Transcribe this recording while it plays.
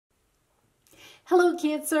Hello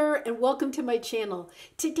Cancer and welcome to my channel.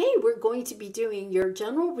 Today we're going to be doing your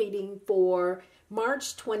general reading for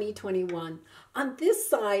March 2021. On this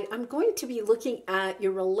side, I'm going to be looking at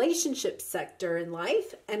your relationship sector in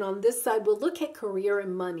life, and on this side we'll look at career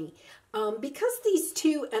and money. Because these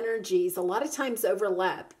two energies a lot of times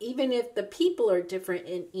overlap, even if the people are different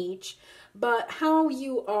in each, but how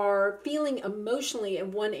you are feeling emotionally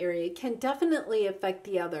in one area can definitely affect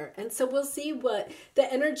the other. And so we'll see what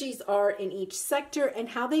the energies are in each sector and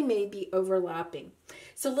how they may be overlapping.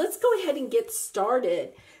 So let's go ahead and get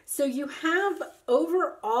started. So you have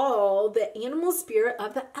overall the animal spirit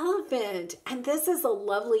of the elephant. And this is a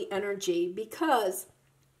lovely energy because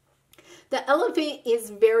the elephant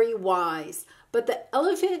is very wise, but the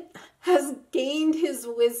elephant has gained his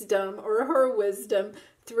wisdom or her wisdom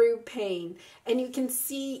through pain. And you can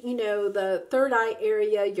see, the third eye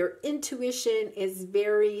area, your intuition is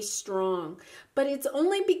very strong. But it's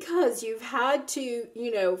only because you've had to,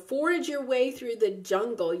 forage your way through the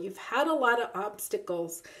jungle. You've had a lot of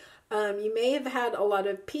obstacles. You may have had a lot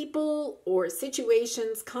of people or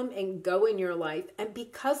situations come and go in your life. And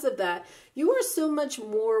because of that, you are so much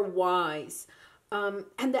more wise.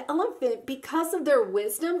 And the elephant, because of their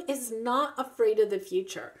wisdom, is not afraid of the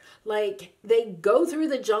future. Like, they go through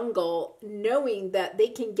the jungle knowing that they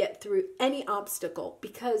can get through any obstacle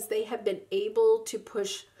because they have been able to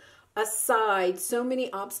push aside so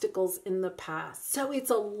many obstacles in the past. So it's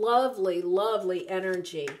a lovely, lovely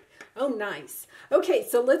energy. Oh, nice. Okay,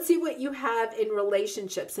 so let's see what you have in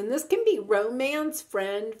relationships. And this can be romance,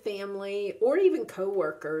 friend, family, or even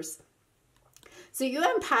co-workers. So you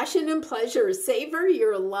have passion and pleasure, savor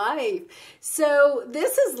your life. So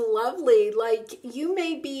this is lovely. Like, you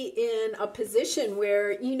may be in a position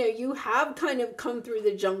where, you have kind of come through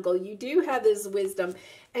the jungle. You do have this wisdom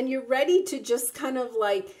and you're ready to just kind of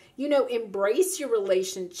like, embrace your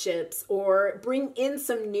relationships or bring in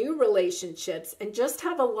some new relationships and just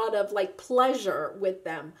have a lot of like pleasure with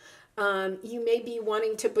them. You may be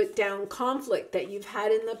wanting to put down conflict that you've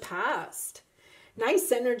had in the past.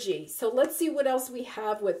 Nice energy. So let's see what else we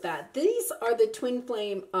have with that. These are the Twin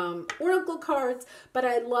Flame Oracle cards, but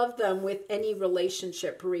I love them with any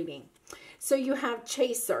relationship reading. So you have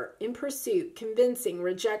Chaser, In Pursuit, Convincing,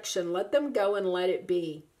 Rejection, Let Them Go and Let It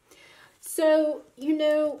Be. So,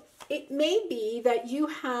 it may be that you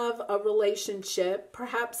have a relationship,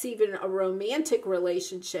 perhaps even a romantic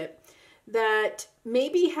relationship, that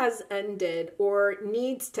maybe has ended or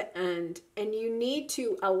needs to end, and you need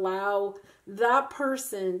to allow that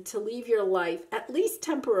person to leave your life, at least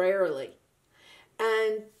temporarily,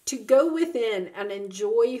 and to go within and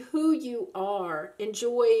enjoy who you are,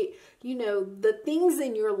 enjoy, the things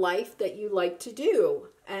in your life that you like to do.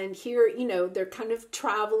 And here, they're kind of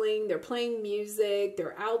traveling, they're playing music,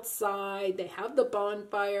 they're outside, they have the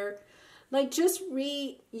bonfire, like just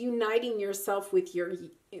reuniting yourself with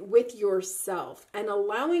yourself and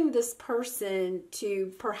allowing this person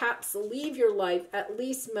to perhaps leave your life at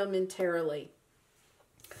least momentarily.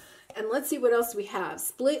 And let's see what else we have.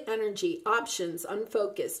 Split energy, options,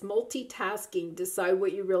 unfocused, multitasking, decide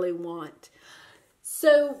what you really want.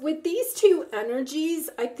 So with these two energies,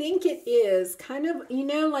 I think it is kind of,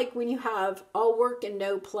 like when you have all work and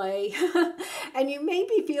no play, and you may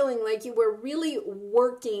be feeling like you were really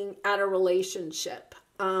working at a relationship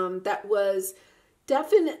that was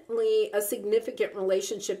definitely a significant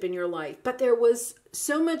relationship in your life, but there was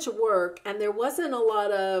so much work and there wasn't a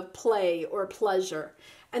lot of play or pleasure.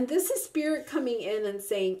 And this is Spirit coming in and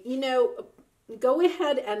saying, go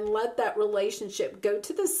ahead and let that relationship go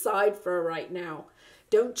to the side for right now.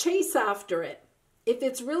 Don't chase after it. If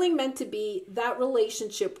it's really meant to be, that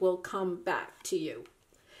relationship will come back to you.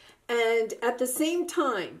 And at the same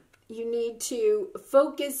time, you need to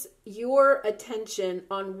focus your attention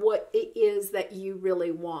on what it is that you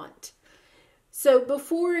really want. So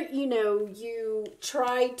before, you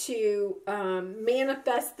try to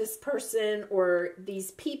manifest this person or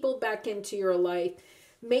these people back into your life,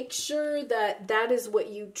 make sure that that is what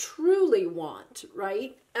you truly want,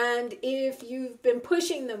 right? And if you've been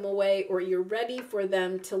pushing them away or you're ready for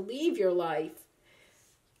them to leave your life,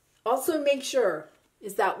 also make sure,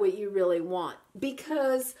 is that what you really want?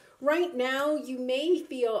 Because right now you may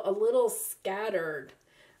feel a little scattered,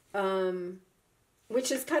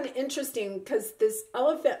 which is kind of interesting because this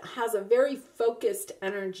elephant has a very focused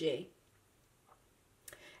energy.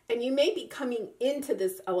 And you may be coming into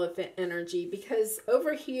this elephant energy because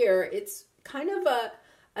over here, it's kind of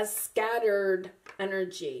a scattered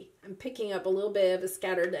energy. I'm picking up a little bit of a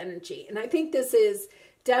scattered energy. And I think this is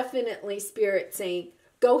definitely Spirit saying,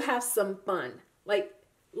 go have some fun. Like,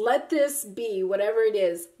 let this be whatever it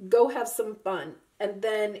is. Go have some fun. and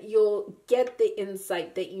then you'll get the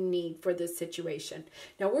insight that you need for this situation.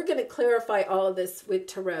 Now we're going to clarify all of this with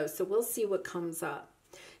Tarot, so we'll see what comes up.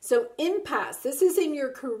 So impasse, this is in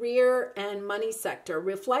your career and money sector.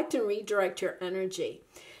 Reflect and redirect your energy.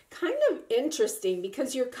 Kind of interesting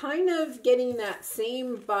because you're kind of getting that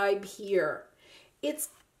same vibe here. It's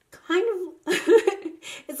kind of,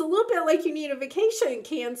 it's a little bit like you need a vacation,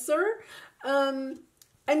 Cancer.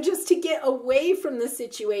 And just to get away from the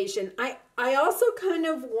situation. I also kind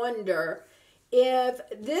of wonder if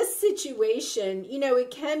this situation, you know,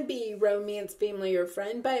 it can be romance, family, or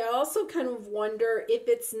friend, but I also kind of wonder if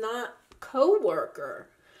it's not co-worker,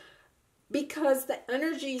 because the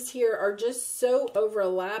energies here are just so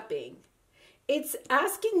overlapping. It's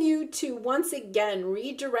asking you to, once again,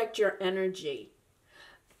 redirect your energy.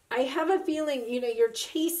 I have a feeling, you know, you're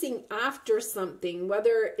chasing after something,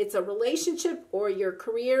 whether it's a relationship or your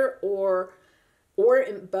career or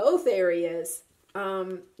in both areas.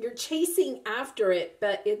 You're chasing after it,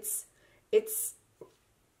 but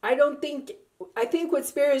I think what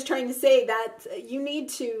Spirit is trying to say, that you need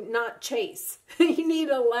to not chase. You need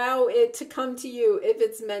to allow it to come to you if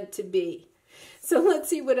it's meant to be. So let's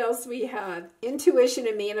see what else we have. Intuition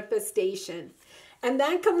and manifestation. And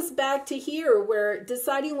that comes back to here, where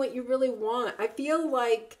deciding what you really want. I feel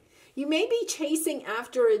like you may be chasing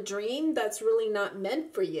after a dream that's really not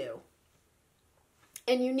meant for you.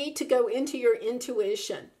 And you need to go into your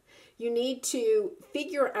intuition. You need to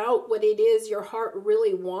figure out what it is your heart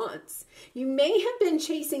really wants. You may have been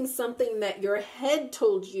chasing something that your head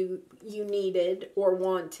told you you needed or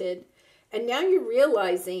wanted. And now you're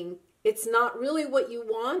realizing it's not really what you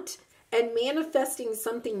want, and manifesting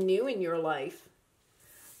something new in your life.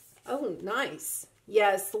 Oh, nice.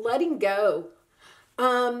 Yes, letting go.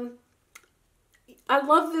 I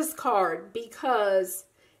love this card because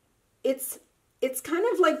it's kind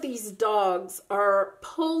of like these dogs are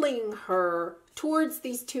pulling her towards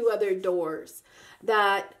these two other doors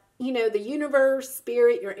that, you know, the universe,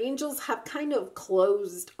 spirit, your angels have kind of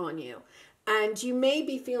closed on you. And you may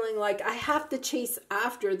be feeling like, I have to chase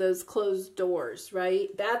after those closed doors, right?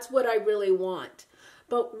 That's what I really want.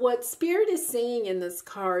 But what Spirit is saying in this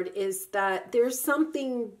card is that there's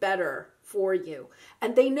something better for you.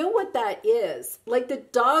 And they know what that is. Like the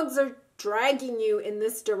dogs are dragging you in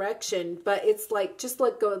this direction, but it's like, just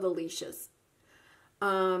let go of the leashes.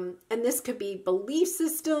 And this could be belief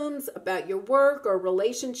systems about your work or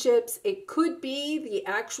relationships. It could be the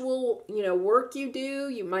actual, you know, work you do.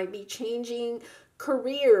 You might be changing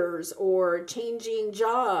careers or changing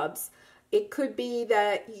jobs. It could be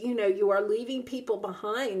that, you know, you are leaving people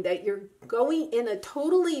behind, that you're going in a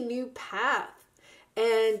totally new path.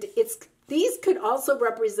 And these could also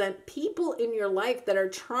represent people in your life that are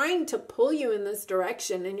trying to pull you in this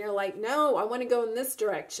direction. And you're like, no, I want to go in this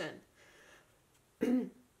direction.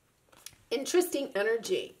 Interesting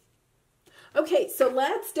energy. Okay, so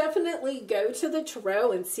let's definitely go to the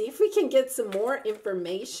Tarot and see if we can get some more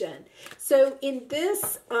information. So in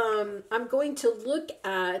this, I'm going to look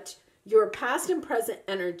at your past and present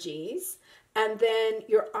energies, and then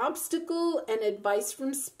your obstacle and advice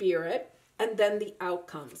from Spirit, and then the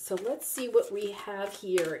outcome. So let's see what we have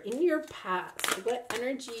here. In your past, what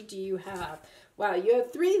energy do you have? Wow, you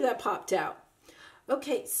have 3 that popped out.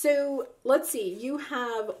 Okay, so let's see. You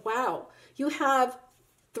have, wow, you have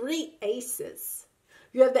 3 aces.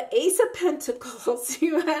 You have the Ace of Pentacles,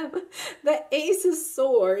 you have the Ace of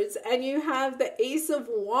Swords, and you have the Ace of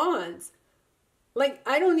Wands. Like,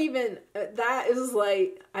 I don't even, that is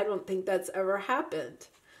like, I don't think that's ever happened.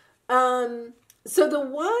 So the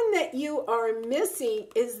one that you are missing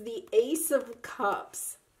is the Ace of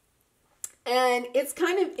Cups. And it's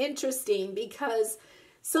kind of interesting because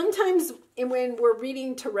sometimes when we're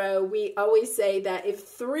reading Tarot, we always say that if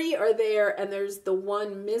 3 are there and there's the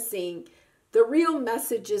one missing, the real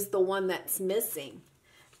message is the one that's missing.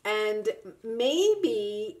 And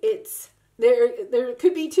maybe it's, there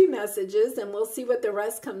could be 2 messages, and we'll see what the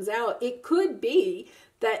rest comes out. It could be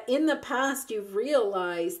that in the past you've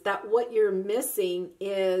realized that what you're missing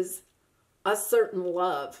is a certain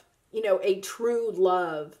love, you know, a true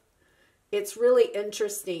love. It's really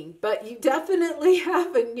interesting, but you definitely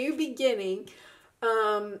have a new beginning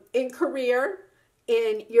in career,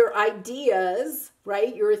 in your ideas,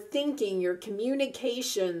 right? Your thinking, your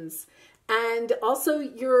communications, and also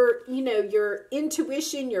your, you know, your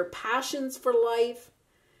intuition, your passions for life.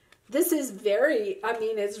 This is very, I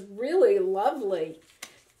mean, it's really lovely.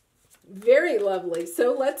 Very lovely.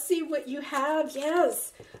 So let's see what you have.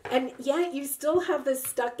 Yes. And yet you still have this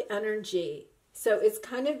stuck energy. So it's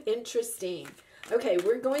kind of interesting. Okay,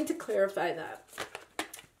 we're going to clarify that.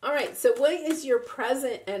 All right, so what is your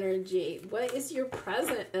present energy? What is your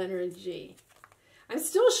present energy? I'm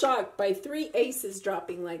still shocked by 3 aces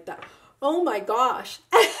dropping like that. Oh my gosh.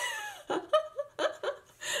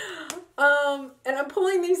 And I'm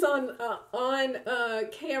pulling these on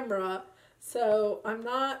camera, so I'm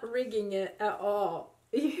not rigging it at all.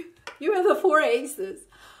 You have the 4 aces.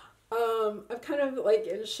 I'm kind of like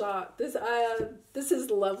in shock. This is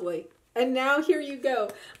lovely. And now here you go.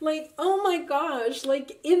 Like, oh my gosh,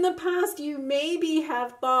 like in the past you maybe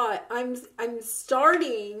have thought I'm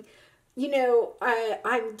starting, you know,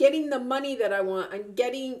 I'm getting the money that I want. I'm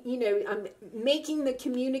getting, you know, I'm making the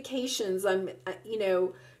communications. I'm, you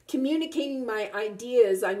know, communicating my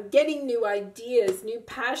ideas. I'm getting new ideas, new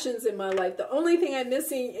passions in my life. The only thing I'm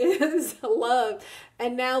missing is love.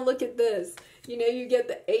 And now look at this. You know, you get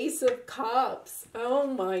the Ace of Cups. Oh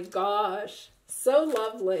my gosh. So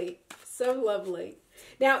lovely. So lovely.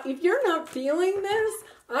 Now, if you're not feeling this,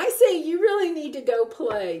 I say you really need to go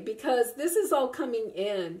play, because this is all coming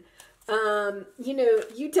in. You know,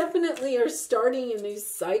 you definitely are starting a new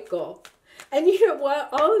cycle. And you know what?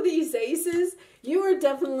 All of these aces, you are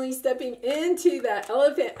definitely stepping into that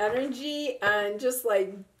elephant energy and just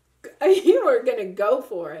like, you are going to go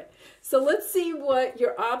for it. So let's see what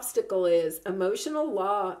your obstacle is. Emotional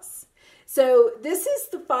loss. So this is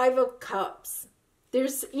the 5 of Cups.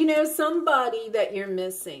 There's, you know, somebody that you're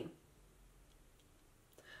missing.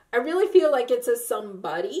 I really feel like it's a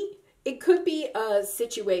somebody. It could be a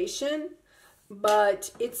situation,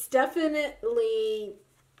 but it's definitely,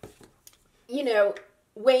 you know,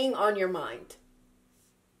 weighing on your mind.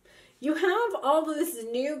 You have all this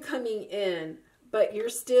new coming in, but you're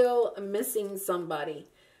still missing somebody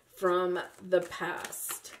from the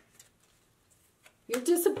past. You're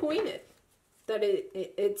disappointed that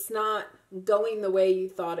it's not going the way you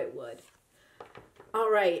thought it would. All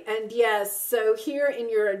right, and yes, so here in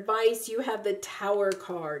your advice, you have the Tower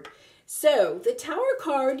card. So the Tower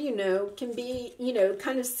card, you know, can be, you know,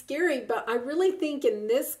 kind of scary, but I really think in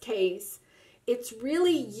this case, it's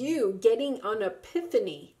really you getting an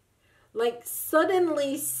epiphany, like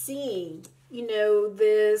suddenly seeing, you know,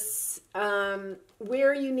 this,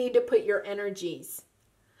 where you need to put your energies.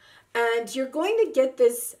 And you're going to get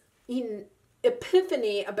this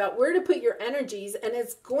epiphany about where to put your energies, and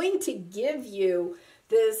it's going to give you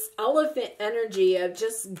this elephant energy of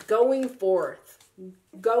just going forth,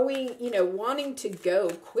 going, you know, wanting to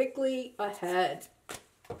go quickly ahead.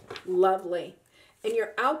 Lovely. And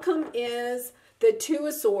your outcome is the 2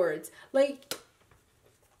 of Swords, like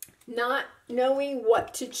not knowing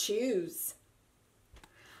what to choose.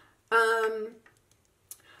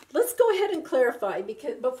 Let's go ahead and clarify,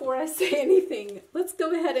 because before I say anything, let's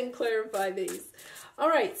go ahead and clarify these. All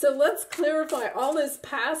right, so let's clarify all this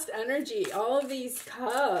past energy, all of these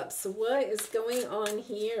cups. What is going on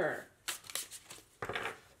here?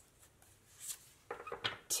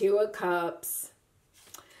 2 of Cups.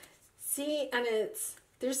 See, and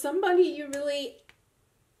there's somebody you're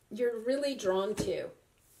really drawn to.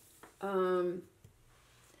 You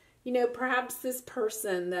know, perhaps this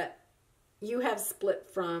person that you have split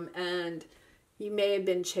from and you may have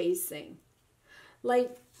been chasing.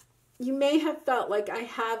 Like, you may have felt like I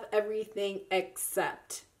have everything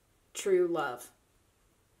except true love.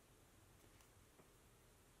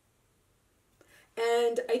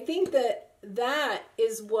 And I think that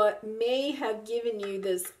is what may have given you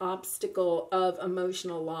this obstacle of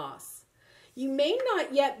emotional loss. You may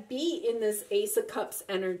not yet be in this Ace of Cups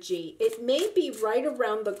energy. It may be right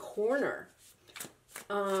around the corner.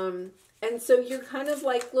 And so you're kind of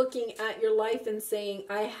like looking at your life and saying,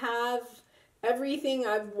 I have everything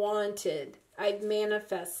I've wanted, I've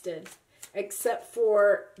manifested, except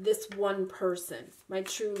for this one person, my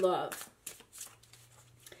true love.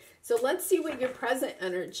 So let's see what your present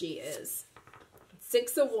energy is.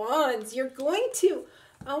 6 of Wands. You're going to,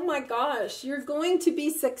 oh my gosh, you're going to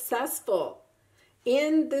be successful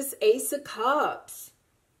in this Ace of Cups.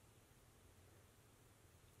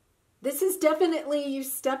 This is definitely you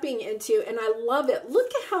stepping into, and I love it. Look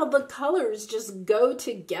at how the colors just go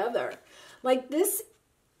together. Like this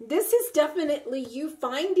is definitely you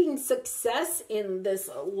finding success in this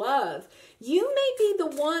love. You may be the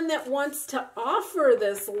one that wants to offer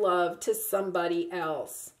this love to somebody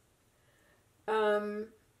else.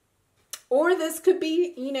 Or this could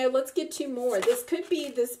be, you know, let's get 2 more. This could be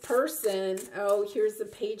this person. Oh, here's the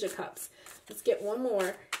Page of Cups. Let's get 1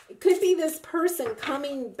 more. It could be this person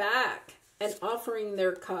coming back and offering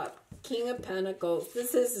their cup. King of Pentacles.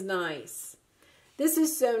 This is nice. This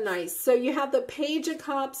is so nice. So you have the Page of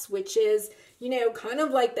Cups, which is, you know, kind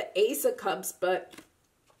of like the Ace of Cups, but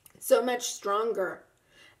so much stronger.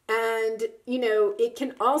 And, you know, it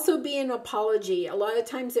can also be an apology. A lot of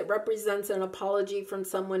times it represents an apology from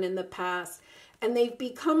someone in the past, and they've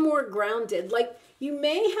become more grounded. Like, you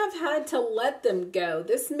may have had to let them go.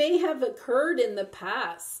 This may have occurred in the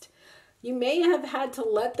past. You may have had to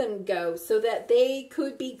let them go so that they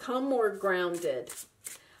could become more grounded.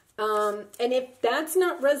 And if that's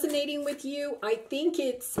not resonating with you, I think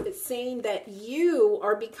it's saying that you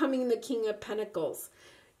are becoming the King of Pentacles.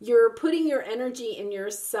 You're putting your energy in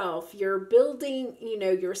yourself. You're building, you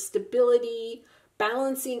know, your stability,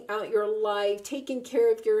 balancing out your life, taking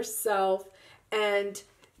care of yourself. And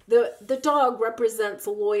the dog represents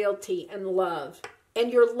loyalty and love.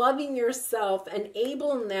 And you're loving yourself and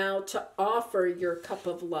able now to offer your cup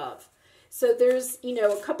of love. So there's, you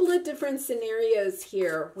know, a couple of different scenarios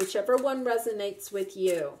here, whichever one resonates with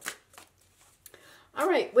you. All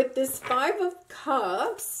right, with this Five of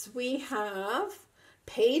Cups, we have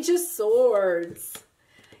Page of Swords.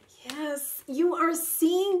 Yes, you are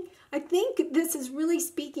seeing, I think this is really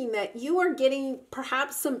speaking that you are getting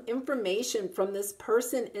perhaps some information from this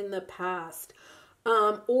person in the past,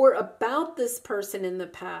 or about this person in the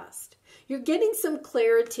past. You're getting some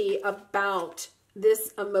clarity about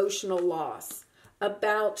this emotional loss,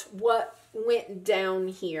 about what went down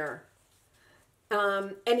here.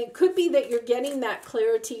 And it could be that you're getting that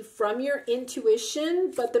clarity from your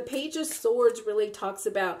intuition, but the Page of Swords really talks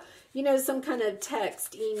about, you know, some kind of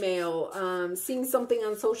text, email, seeing something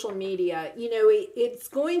on social media. You know, it's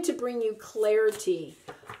going to bring you clarity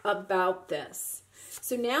about this.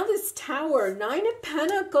 So now this Tower, Nine of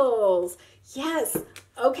Pentacles. Yes.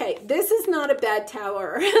 Okay, this is not a bad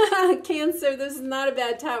tower. Cancer, this is not a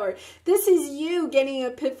bad tower. This is you getting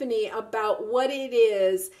epiphany about what it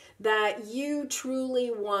is that you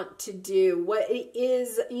truly want to do. What it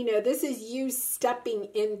is, you know, this is you stepping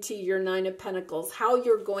into your Nine of Pentacles, how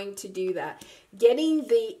you're going to do that. Getting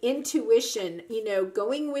the intuition, you know,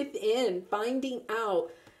 going within, finding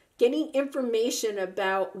out, getting information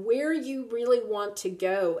about where you really want to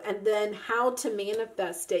go and then how to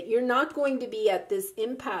manifest it. You're not going to be at this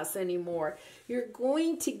impasse anymore. You're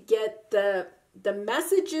going to get the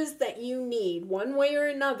messages that you need one way or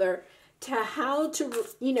another to how to,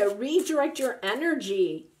 you know, redirect your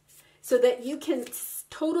energy so that you can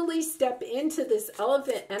totally step into this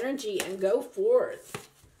elephant energy and go forth.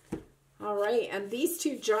 All right, and these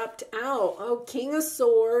two dropped out. Oh, King of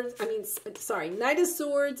Swords, Knight of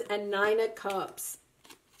Swords and Nine of Cups.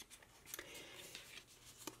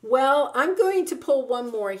 Well, I'm going to pull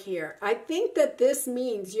one more here. I think that this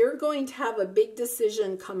means you're going to have a big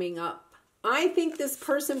decision coming up. I think this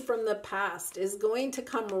person from the past is going to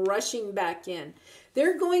come rushing back in.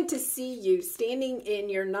 They're going to see you standing in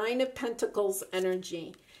your Nine of Pentacles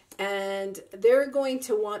energy, and they're going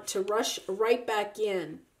to want to rush right back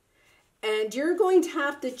in. And you're going to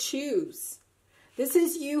have to choose. This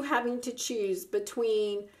is you having to choose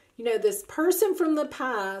between, you know, this person from the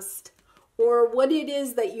past or what it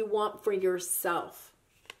is that you want for yourself.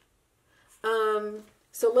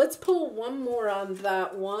 So let's pull one more on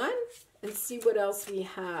that one and see what else we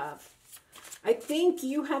have. I think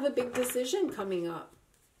you have a big decision coming up.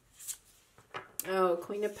 Oh,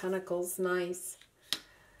 Queen of Pentacles, nice.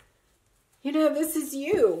 You know, this is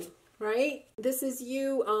you. Right? This is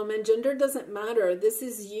you, and gender doesn't matter. This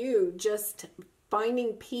is you just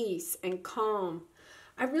finding peace and calm.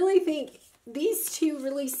 I really think these two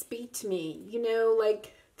really speak to me. You know,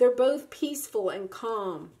 like they're both peaceful and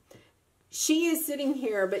calm. She is sitting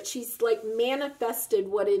here, but she's like manifested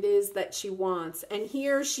what it is that she wants. And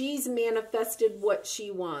here she's manifested what she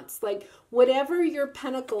wants. Like whatever your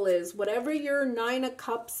pentacle is, whatever your Nine of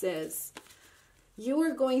Cups is, you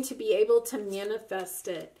are going to be able to manifest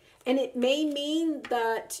it. And it may mean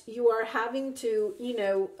that you are having to, you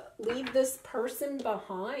know, leave this person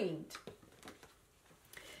behind.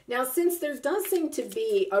 Now, since there does seem to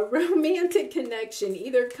be a romantic connection,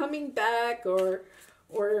 either coming back or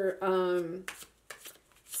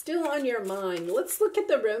still on your mind, let's look at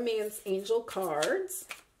the Romance Angel cards.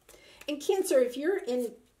 And Cancer, if you're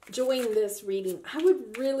enjoying this reading, I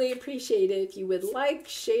would really appreciate it if you would like,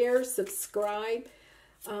 share, subscribe.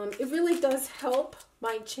 It really does help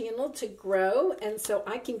my channel to grow, and so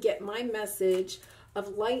I can get my message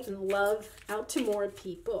of light and love out to more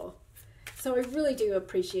people. So I really do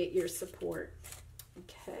appreciate your support.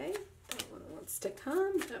 Okay, that one wants to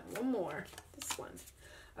come. One more. This one.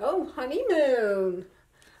 Oh, honeymoon.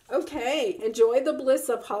 Okay, enjoy the bliss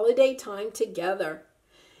of holiday time together.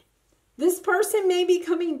 This person may be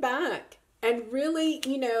coming back and really,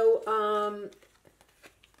 you know,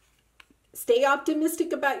 Stay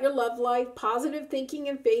optimistic about your love life. Positive thinking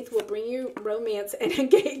and faith will bring you romance and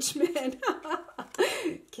engagement.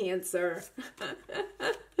 Cancer.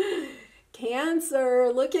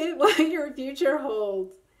 Cancer, look at what your future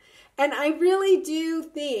holds. And I really do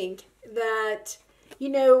think that, you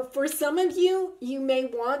know, for some of you, you may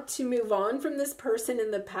want to move on from this person in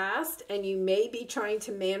the past, and you may be trying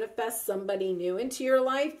to manifest somebody new into your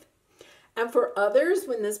life. And for others,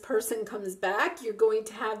 when this person comes back, you're going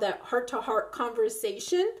to have that heart-to-heart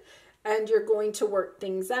conversation, and you're going to work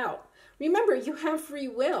things out. Remember, you have free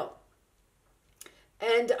will.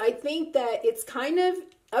 And I think that it's kind of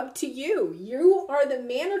up to you. You are the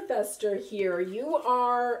manifester here.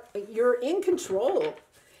 You're in control.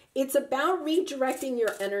 It's about redirecting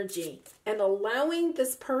your energy and allowing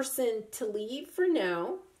this person to leave for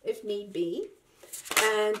now, if need be.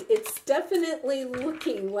 And it's definitely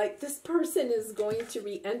looking like this person is going to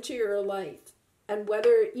re-enter your life. And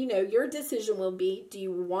whether, you know, your decision will be, do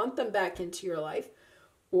you want them back into your life,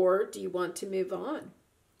 or do you want to move on?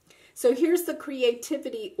 So here's the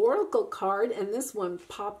Creativity Oracle card, and this one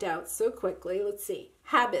popped out so quickly. Let's see.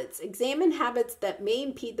 Habits. Examine habits that may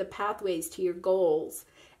impede the pathways to your goals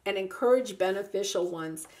and encourage beneficial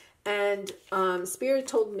ones. And Spirit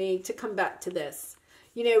told me to come back to this.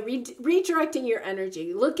 You know, redirecting your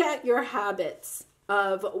energy. Look at your habits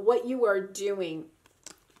of what you are doing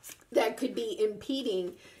that could be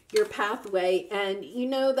impeding your pathway. And, you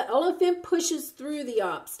know, the elephant pushes through the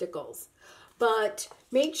obstacles. But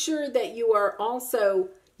make sure that you are also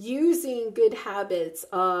using good habits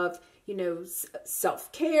of, you know,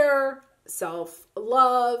 self-care,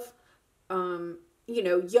 self-love, you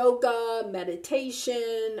know, yoga,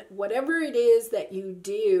 meditation, whatever it is that you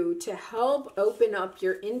do to help open up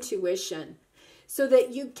your intuition so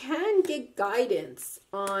that you can get guidance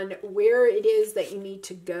on where it is that you need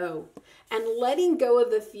to go, and letting go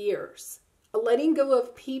of the fears, letting go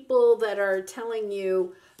of people that are telling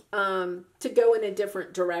you to go in a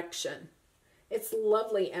different direction. It's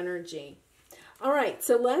lovely energy. All right,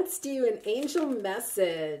 so let's do an angel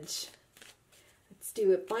message. Let's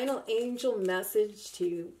do a final angel message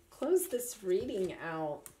to close this reading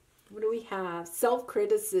out. What do we have?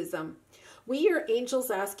 Self-criticism. We, your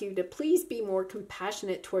angels, ask you to please be more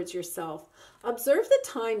compassionate towards yourself. Observe the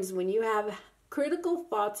times when you have critical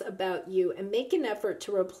thoughts about you and make an effort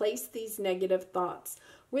to replace these negative thoughts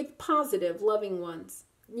with positive, loving ones.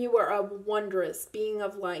 You are a wondrous being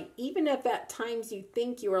of light, even if at times you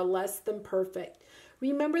think you are less than perfect.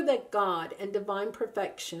 Remember that God and divine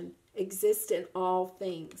perfection exist in all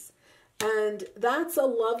things. And that's a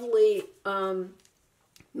lovely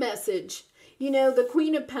message. You know, the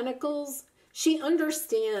Queen of Pentacles, she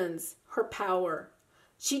understands her power.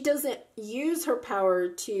 She doesn't use her power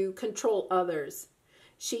to control others.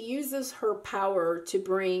 She uses her power to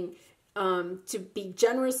bring to be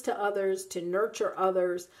generous to others, to nurture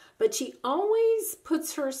others, but she always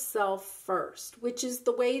puts herself first, which is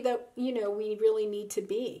the way that, you know, we really need to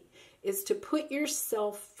be, is to put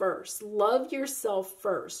yourself first, love yourself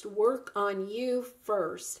first, work on you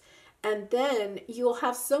first, and then you'll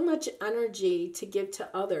have so much energy to give to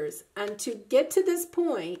others. And to get to this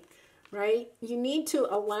point, right, you need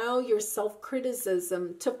to allow your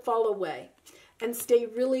self-criticism to fall away and stay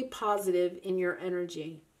really positive in your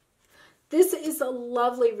energy. This is a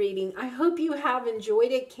lovely reading. I hope you have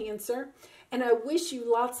enjoyed it, Cancer. And I wish you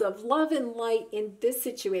lots of love and light in this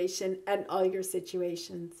situation and all your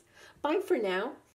situations. Bye for now.